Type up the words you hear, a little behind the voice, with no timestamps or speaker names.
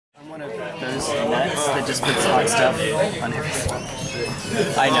one of those nuts that just puts hot stuff on everything.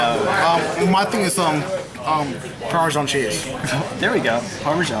 I know. My thing is Parmesan cheese. There we go.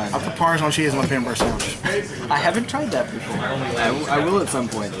 Parmesan. I put Parmesan cheese in my peanut butter sandwich. I haven't tried that before. I will at some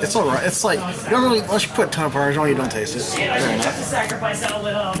point. It's alright. It's like, you don't really, unless you put a ton of Parmesan, you don't taste it. Fair enough.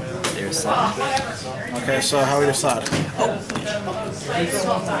 There's some. Okay, so how we decide? There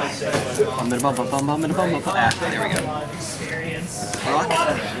we go. Rock.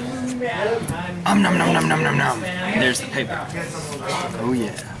 Nom nom nom nom nom nom. There's the paper. Oh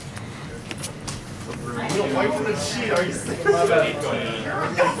yeah.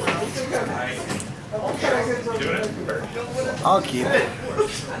 I'll keep it.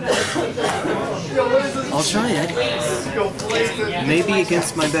 I'll try it. Maybe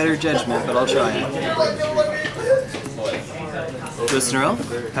against my better judgment, but I'll try it. Twist in a row.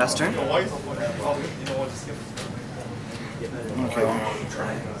 Pass turn. Okay.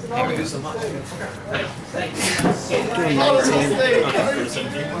 Here we go. Doing 19.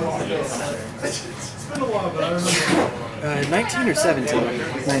 19 or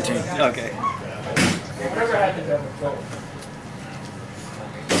 17? 19. Okay.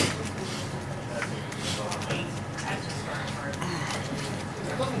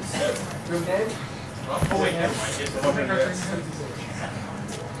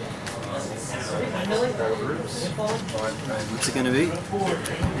 What's it gonna be?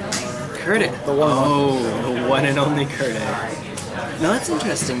 Curdic. The one. Oh, the one and only Curdic. Now that's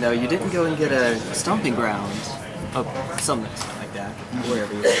interesting though. You didn't go and get a stomping ground of something like that,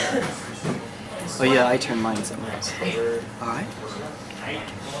 wherever you were. Oh yeah, I turned mine somewhere else. Alright.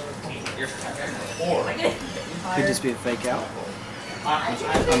 Could just be a fake out.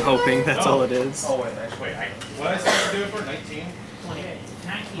 I'm hoping that's all it is. Oh wait, actually, what did I say to do it for? 19?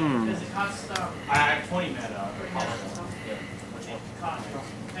 19, because it costs, I have 20 meta.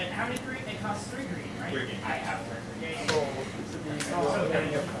 and how many green? It costs 3 green, right? 3 green. I have 3 green.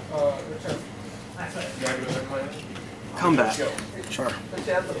 That's what it is. Combat. Sure.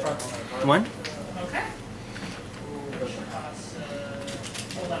 1. Okay. Costs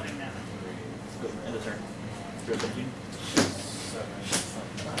 11 mana. End of turn.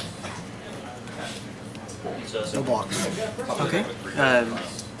 No blocks. Okay.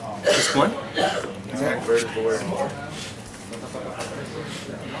 Just 1.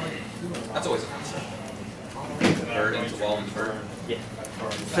 That's always a fun. Bird into wall and bird. Yeah.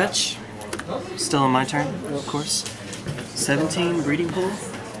 Fetch. Still on my turn, of course. 17. Breeding pool.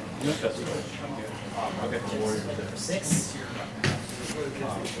 Okay. 6.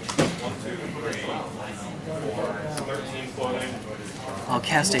 13 floating. I'll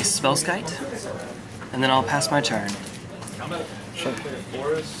cast a Spellskite, and then I'll pass my turn. Sure.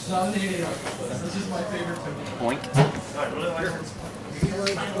 Point.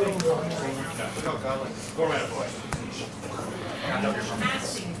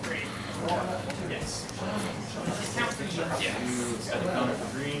 Yes.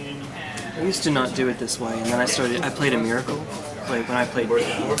 I used to not do it this way, and then I played a Miracle. Like when I played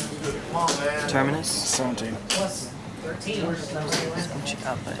Terminus. 17. 13. Punch it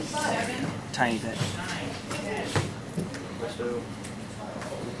up a tiny bit.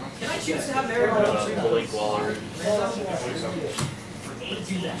 Can I choose to have everyone? Blink Waller.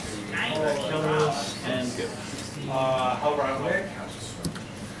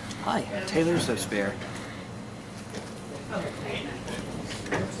 Hi, Taylor's so spare.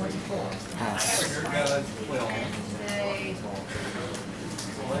 Pass.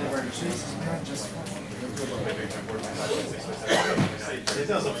 It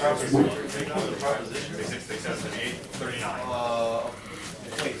does a proposition. 6, 7, 8, 39.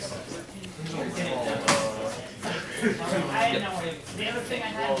 The other thing I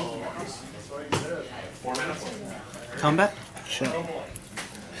had was 4 mana. Combat. Sure.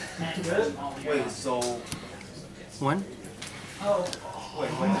 Wait, so 1. oh, wait,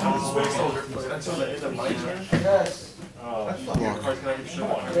 how does space until the end of my turn? Yes.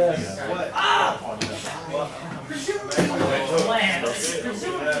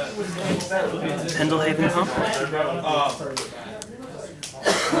 Pendlehaven Pump.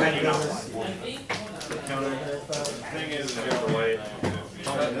 Thing is,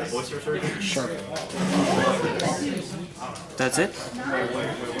 Sure. That's it.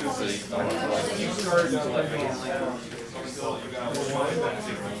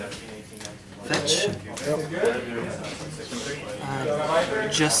 Fetch.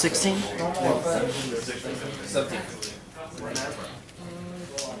 Just 16.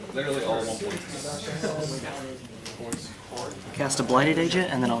 Literally all 1 point. Cast a Blighted Agent,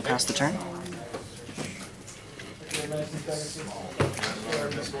 and then I'll pass the turn.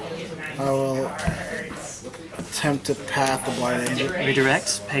 I will attempt to path the Blight Angel.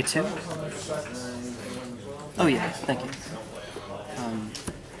 Redirect, pay 2. Oh yeah, thank you.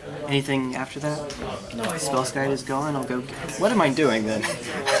 Anything after that? No. Spell's Guide is gone, I'll go... What am I doing then?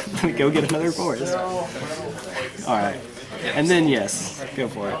 Let me go get another forest. Alright. And then yes, go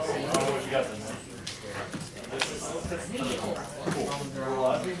for it.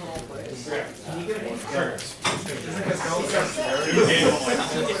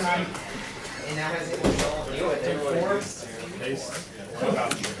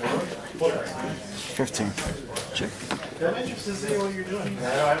 $15. Check. I'm interested to see what you're doing. I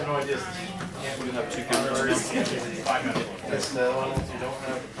have no idea. We have 2 counters. 5 minutes. That's the ones you don't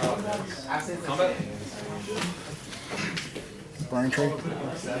have problems. Burning Tree.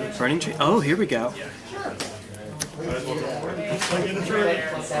 Burning Tree? Oh, here we go.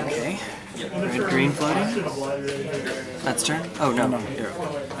 Okay. Red, green floating. That's turn? Oh, no. Here.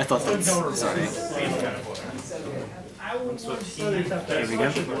 I thought that's... Sorry. Here we go.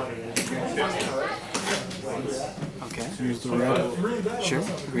 Okay. Use the red. Sure.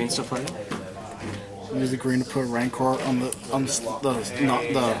 Green still floating. Use the green to put Rancor on the not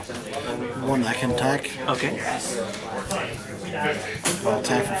the one that can attack. Okay. I'll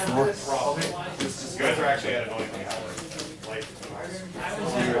attack for 4. You guys are actually at annoying like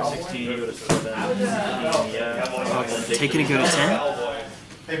 16, go to 7. Yeah. Take it and go to 10.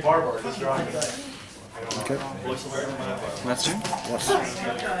 hey Barbar, this drawing. Okay. That's turn.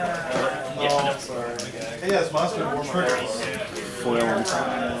 Yes. Hey, yes, monster war trigger. Foil on top.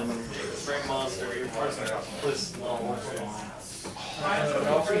 Spring monster, your person.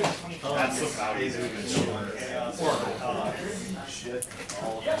 That's so amazing. Shit.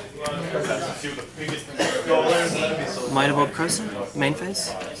 Might have Old Croson. Main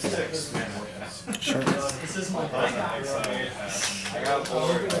phase. Sure. I got 4.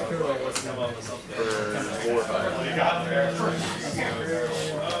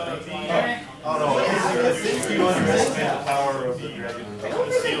 Oh no, I think you underestimate the power of the dragon.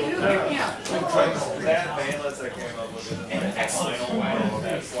 That bandlets that came up with it.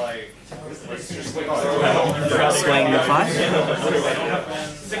 It's like, let's just Swing the 5.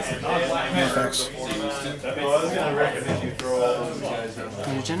 No effects. I was gonna recommend you throw all those guys out.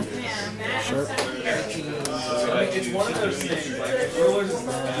 Energetic. Sure. It's one of those things, like, rulers is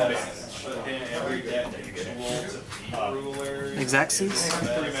bad, but in every deck you get rulers. Exactsies.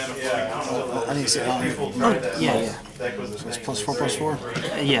 I need to say Oh, yeah. It's +4/+4.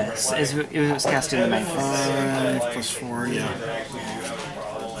 Yes, it was cast in the main phase. 5 +4, yeah.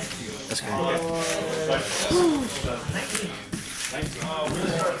 That's good.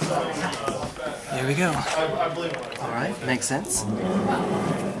 There we go. Alright, makes sense.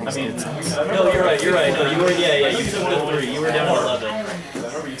 Makes good sense. No, you're right. No, you were, yeah, you took the 3. You were down to 11.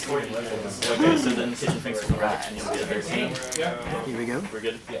 Okay, so then Kitchen Finks will correct and you'll be at 13. Here we go. We're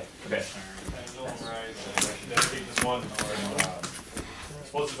good? Yeah. Okay.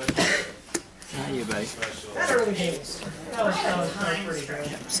 Not you, buddy. That early games. That was pretty great.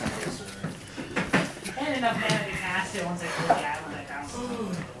 So, And enough mana to cast it once I clear the island account.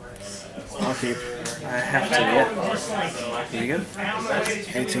 I'll keep. I have to, yeah. Here we go.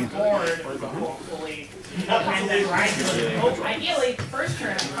 18. And then Ryzen. Ideally, first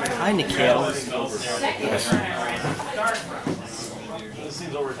turn. Hi, Nikhil. Second turn, I ran Dark. This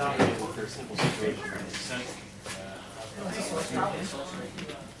seems overcomplicated for a simple situation.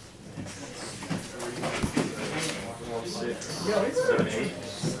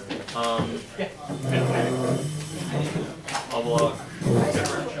 I'll block.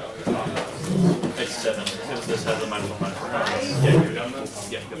 It's 7. Because this has a -1/-1. Yeah, you're done.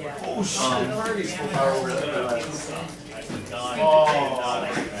 Yeah, go for it. Oh shit!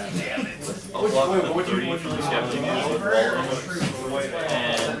 I'll block the 3 from the scavenging and 2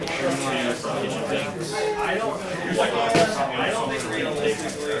 from Kitchen Finks.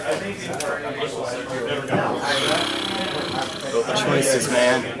 Choices,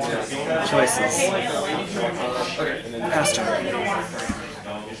 man. Choices. Pass turn.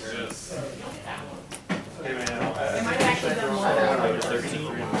 It might actually done more. 13.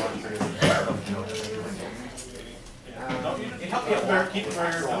 Keep it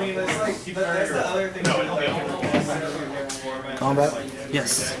burger. I mean, that's like, that's the other thing. Combat.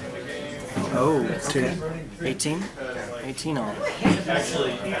 Yes. Oh, okay. 18? 18 on.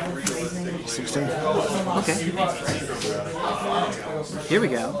 16. Okay. Here we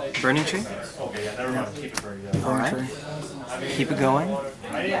go. Burning Tree. Alright. Keep it going.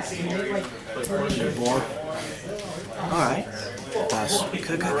 Boar. Alright. Pass.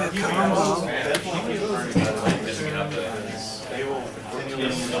 Combo.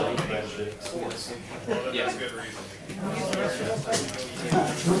 Yeah.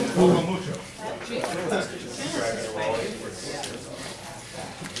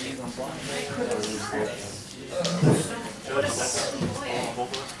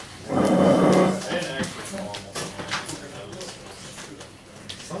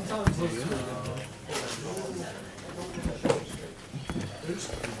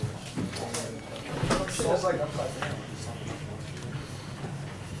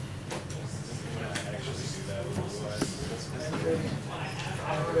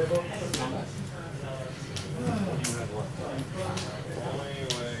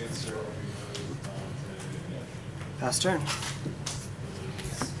 Pass turn.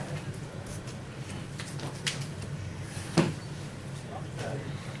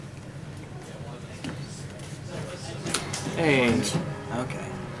 Hey. Okay.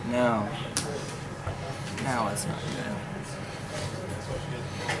 No. Now it's not good.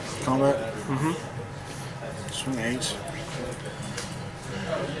 Combat. Mm-hmm. Swing 8.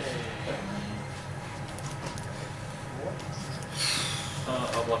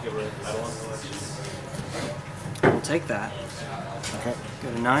 I'll block it with I don't want. We'll take that. Okay.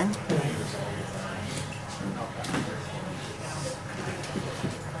 Go to 9.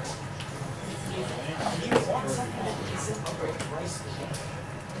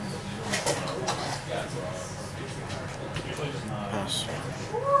 Pass.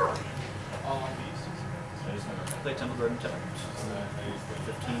 Play Temple Garden tap.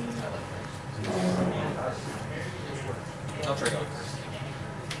 15. I'll trade off first.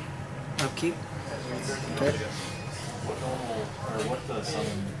 Upkeep. Okay. What the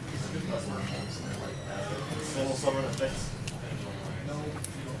summon? Single summon effects?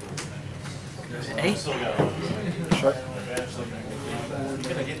 8. Sure.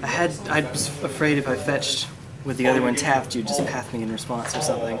 I was afraid if I fetched with the other one tapped, you'd just path me in response or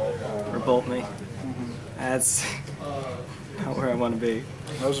something, or bolt me. That's not where I want to be.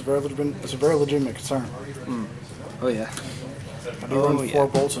 That was a very legitimate. It's a very legitimate concern. Oh yeah, I do run 4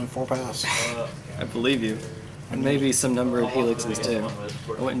 bolts and 4 pass. I believe you. And maybe some number of helixes too.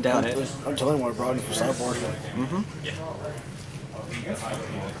 I wouldn't doubt it. I'm telling you what I brought in for sideboard.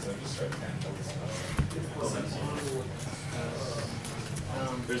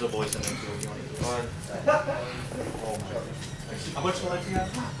 There's a voice in there too if you want. How much life do you have?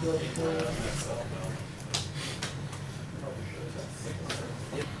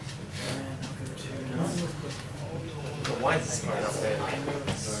 Why is this card up there?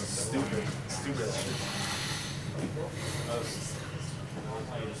 Stupid.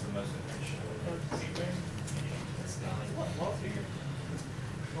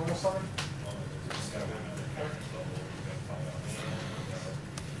 Normal summon?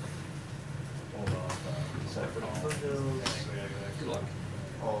 Good luck.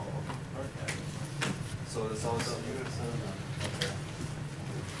 Oh, okay. So it's also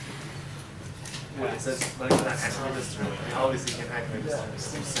it says like not activate this turn. Obviously you can activate this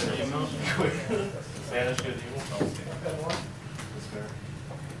turn. Banish good evil. That's fair.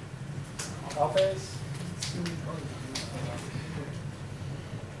 Alphase?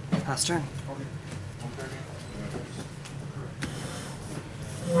 Pass turn.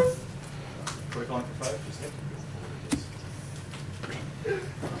 Quick on for 5. Just hit.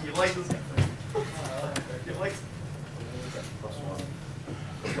 You like this? You like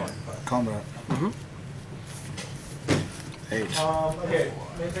Combat. 8. okay,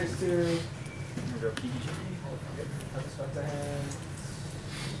 main phase 2. Back to hand.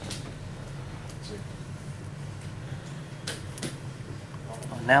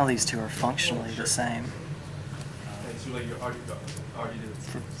 Well, now these two are functionally the same.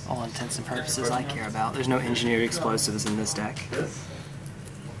 For all intents and purposes I care about. There's no engineered explosives in this deck.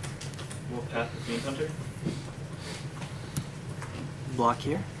 We'll path the Fiend Hunter. Block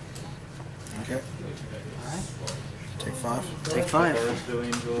here. Okay. Alright. Take 5. Take 5. Arresto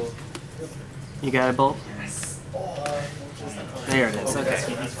Angel. You got a bolt? There it is. Okay.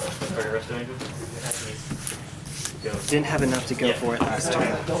 Arresto Angel. Go. Didn't have enough to go for it last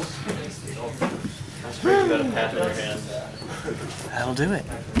turn. You got a path in your hand. That'll do it.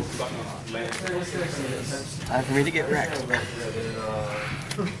 Time for me to get wrecked. Yeah,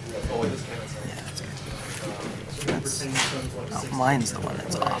 that's good. Oh, mine's the one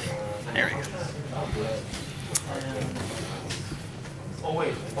that's off. There we go. Oh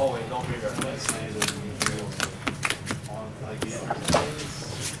wait, don't figure out. Let's say that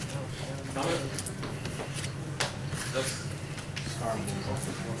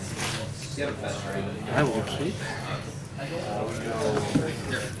I will keep.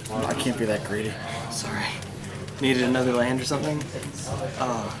 I can't be that greedy. Sorry. Needed another land or something?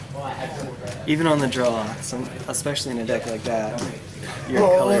 Even on the draw, especially in a deck like that, your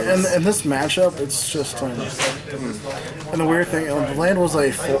colors... in this matchup, it's just... and the weird thing, the land was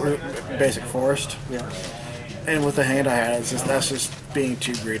a basic forest. Yeah. And with the hand I had, that's just being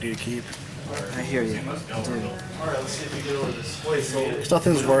too greedy to keep. I hear you. I do. There's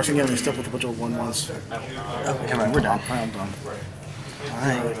nothing's worse than getting stuck with a bunch of 1/1s. Oh, come on, we're done. I'm done.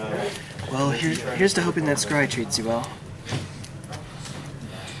 Alright. Well, here's to hoping that Scry treats you well.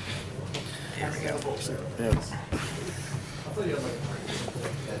 There we go. Yeah.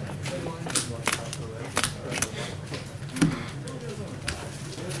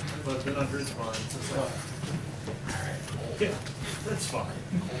 Yeah, that's fine.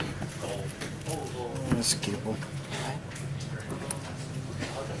 Let's keep them.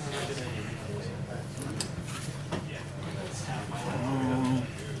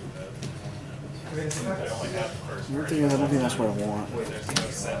 I don't think that's what I want.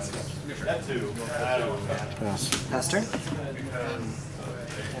 Pass. Pass turn?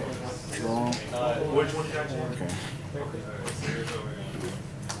 Draw. Okay.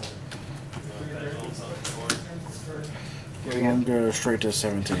 We're gonna go straight to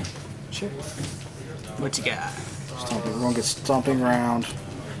 17. Sure. What you got? Stomping. We're gonna get stomping round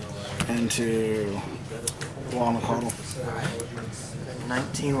into Long Huddle. Alright.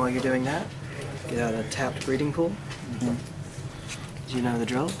 19 while you're doing that. Get out a tapped breeding pool. Do you know the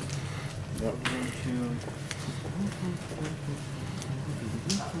drill? Yep.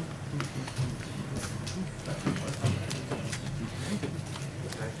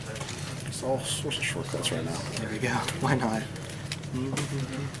 It's all sorts of shortcuts right now. There we go. Why not?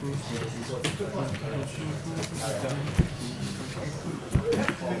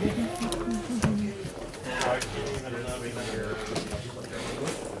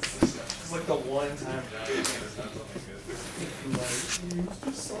 It's like the one time.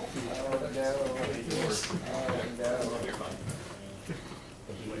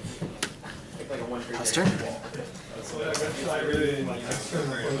 Pass turn?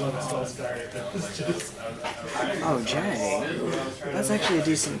 Oh, Jay. That's actually a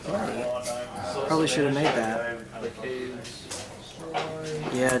decent play. Probably should have made that.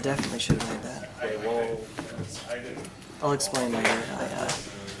 Yeah, definitely should have made that. I'll explain later. I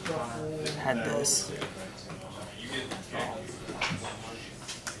had this.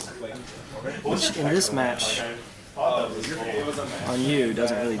 Which in this match, on you,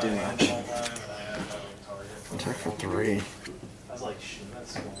 doesn't really do much. Attack for 3.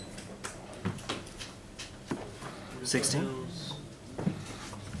 16?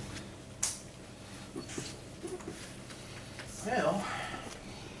 Hell.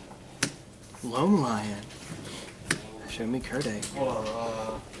 Lone Lion. Show me Kurde.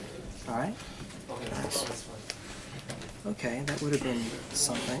 Alright. Okay, that would have been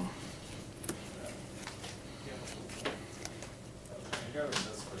something.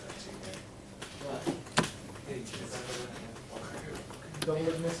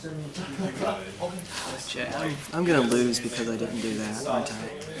 I'm gonna lose because I didn't do that, aren't I?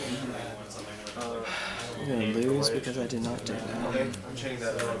 I'm gonna lose because I did not do that. I'm changing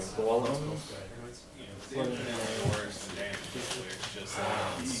that.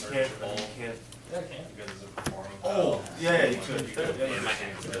 Oh, yeah, you could. Yeah, my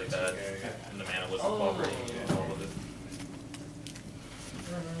hand was really bad, and the mana wasn't cooperating and all of it.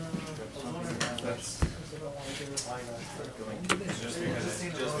 That's just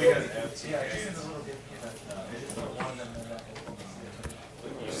because FTA.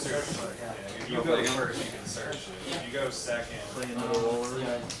 If you go first, you can search. If you go second, Play another roller,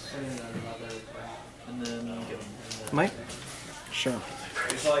 and then get him. Mike? Sure.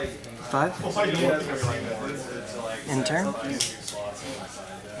 it's like 5? In turn?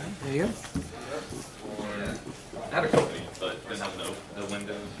 There you go. I had a company, but didn't have no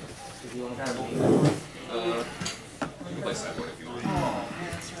window. You can play sideboard if you want.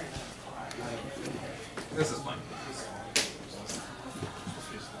 This is fine.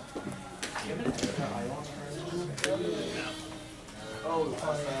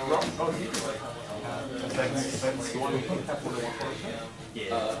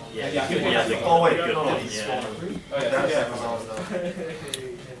 Oh wait, good one.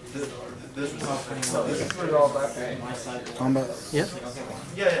 Combat. Yep.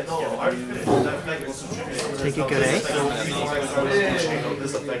 Yeah, no, I already finished. That effect was subtributed. Take a good A.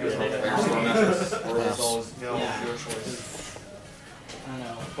 This effect is not your choice.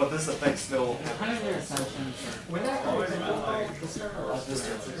 But this effect still.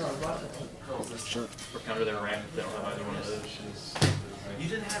 Sure. Or counter their ramp if they don't have either one of those. You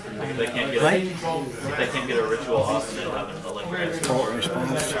didn't have Like if they can't get Right. if they can't get a ritual off and they don't have an electric Call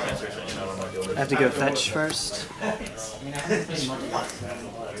response. I have to go fetch first.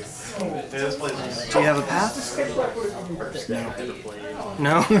 This place is. Do you have a path?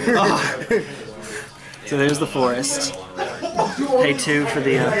 No. Oh. So there's the forest. Pay 2 for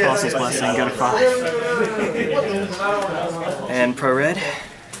the Apostle's Blessing, go to 5. And pro red.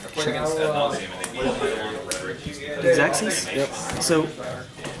 against ad nauseam and they need Xaxis? Yep. So,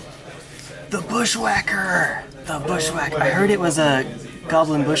 the Bushwhacker! The Bushwhacker. I heard it was a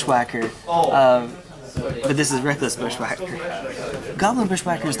goblin Bushwhacker. But this is Reckless Bushwhacker. Goblin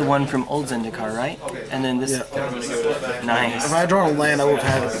Bushwhacker is the one from Old Zendikar, right? And then this... If Nice. I draw a land, I would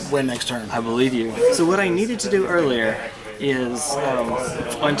have had it win next turn. I believe you. So what I needed to do earlier is,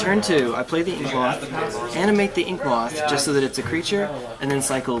 on turn 2, I play the Inkmoth, animate the Inkmoth just so that it's a creature, and then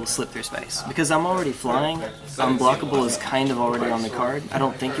cycle Slip Through Space. Because I'm already flying, Unblockable is kind of already on the card. I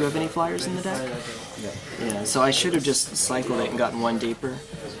don't think you have any flyers in the deck. Yeah, so I should have just cycled it and gotten one deeper,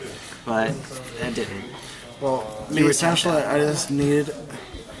 but I didn't. Well, me essentially, I just needed.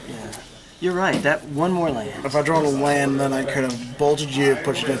 Yeah. You're right, that one more land. If I draw a land, then I could have bolted you,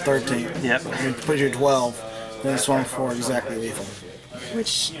 put you to 13. Yep. I mean, put you to 12, then swung for exactly lethal.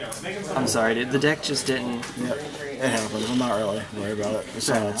 Which, I'm sorry, dude, the deck just didn't... Yep. It happens. I'm not really worried about it.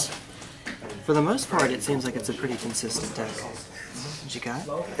 Besides, For the most part, it seems like it's a pretty consistent deck. What you got?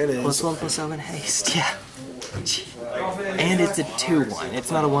 it is. +1/+7 haste, yeah. And it's a 2/1.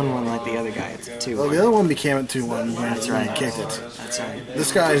 It's not a 1/1 like the other guy. It's a 2/1. Well, the other one became a 2-1 when That's he right. kicked it. That's right. This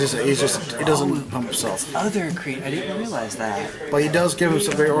guy is he doesn't pump himself. Other creature. I didn't realize that. But he does give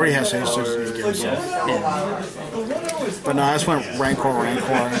himself, he already has haste, so he gives himself. Yeah. But no, I just went Rancor, and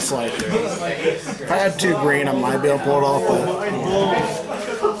it's like, if I had 2 green, I might be able to pull it off,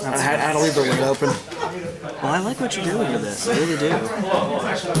 but I had to leave the lid open. Well, I like what you're doing with this. I really do.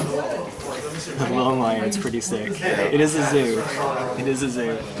 The long line, it's pretty sick. It is a zoo. It is a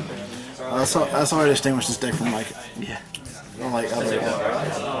zoo. That's how I distinguish this deck from like Yeah. other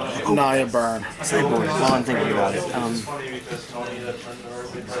Naya Burn. Sideboard, while I'm thinking about it.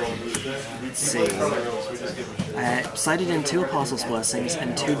 Let's see. I cited in 2 Apostle's Blessings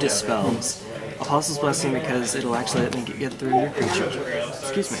and 2 Dispels. Apostle's Blessing because it'll actually let me get through your creature.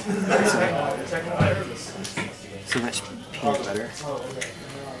 Excuse me. So much peanut butter.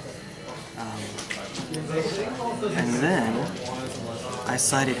 And then I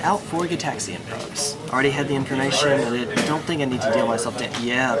cited out 4 Gataxian probes. Already had the information. I don't think I need to deal myself down.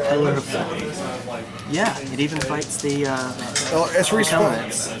 Yeah, Pillar of Flame. Yeah, it even fights the Well, it's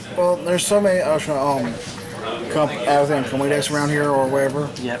comments. Well, there's so many company decks around here or wherever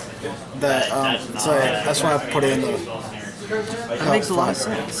Yep. that so that's why I put in the. That makes a lot of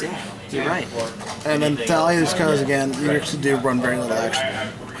sense. Yeah, you're right. And then Tally is because again you actually do run very little action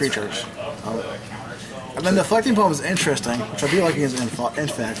creatures. And then deflecting poem is interesting, which I do like against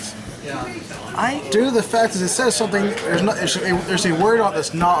Infect. Due to the fact that it says something, there's a word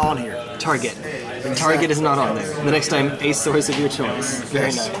that's not on here. Target. The target is not on there. The next time, a source of your choice.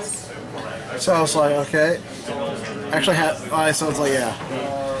 Very Yes. nice. So I was like, okay. Actually, so it's like, yeah.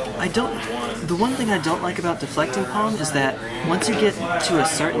 The one thing I don't like about Deflecting Palm is that once you get to a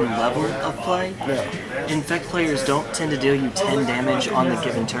certain level of play, Infect players don't tend to deal you 10 damage on the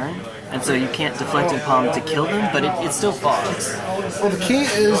given turn, and so you can't Deflecting Palm to kill them, but it still fogs. Well, the key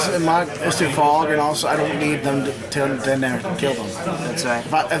is to fog, and also I don't need them to 10 damage to kill them. That's right.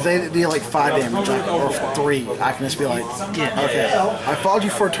 If they deal like 5 damage or 3, I can just be like, Yeah. okay, I fogged you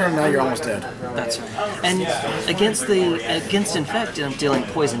for a turn, now you're almost dead. That's right. And against Infect, I'm dealing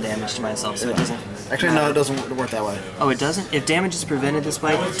poison damage to myself, so it doesn't... Actually, no, it doesn't work that way. Oh, it doesn't? If damage is prevented this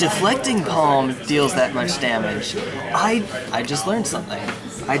way, Deflecting Palm deals that much damage. I just learned something.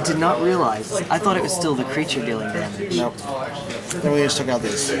 I did not realize. I thought it was still the creature dealing damage. Nope. Then we just took out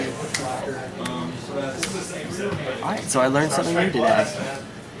this. Alright, so I learned something new today.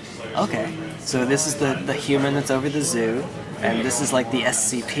 Okay, so this is the human that's over the zoo, and this is like the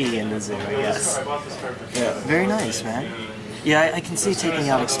SCP in the zoo, I guess. Yeah. Very nice, man. Yeah, I can see taking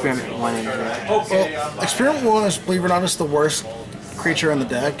out Experiment 1 in here. Well, Experiment 1 is, believe it or not, is the worst creature in the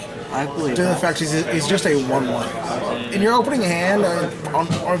deck. I believe Due to the that. fact he's just a 1/1. In your opening hand,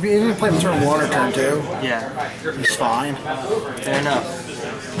 or if you even play him turn 1 or turn 2, Yeah, he's fine. fair enough.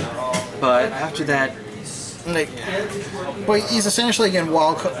 But after that, But he's essentially again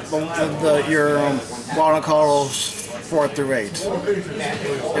wild calls 4 through 8,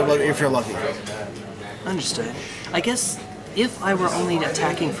 if you're lucky. understood. I guess if I were only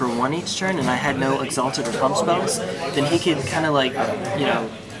attacking for 1 each turn and I had no exalted or pump spells, then he could kind of like, you know,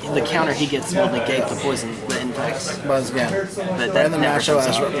 the counter he gets will negate the poison, the infects. But again, But that and the never matchup comes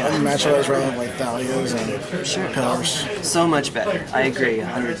has up, yeah. rather like Thalias and Sure. Pillars. So much better. I agree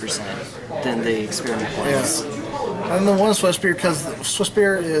 100% than the experiment Yes. points. And the one Swift Spear, because Swift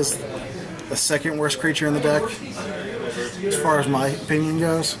Spear is the second worst creature in the deck, as far as my opinion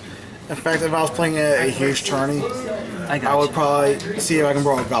goes. In fact, if I was playing a huge tourney, I would probably see if I can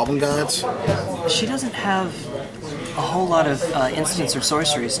borrow Goblin Guides. She doesn't have a whole lot of instants or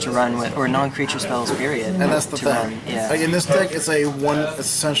sorceries to run with, or non-creature spells, period. And that's the to thing. run. Yeah. Like in this deck, it's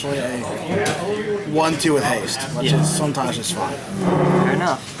essentially a 1/2 with haste, which is sometimes just fine. Fair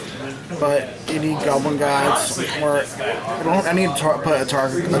enough. But you need Goblin Guides, or I need to put a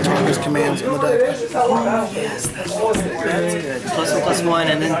target's commands in the deck. Yes, that's good. +1/+1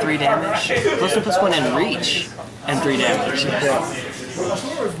 and then 3 damage. +1/+1 and reach and 3 damage.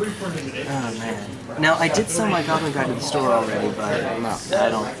 Oh man. Now I did sell my Goblin Guide to the store already, but No. I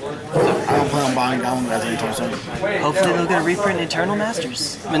don't. I don't plan on buying Goblin Guides anytime soon. Hopefully they'll get a reprint Eternal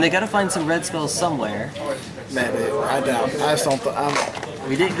Masters. I mean, they gotta find some red spells somewhere. Maybe. I doubt. I just don't.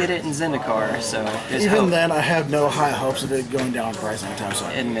 We did get it in Zendikar, so there's Even hope. then, I have no high hopes of it going down in price anytime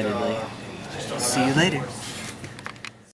soon. Admittedly. See you later.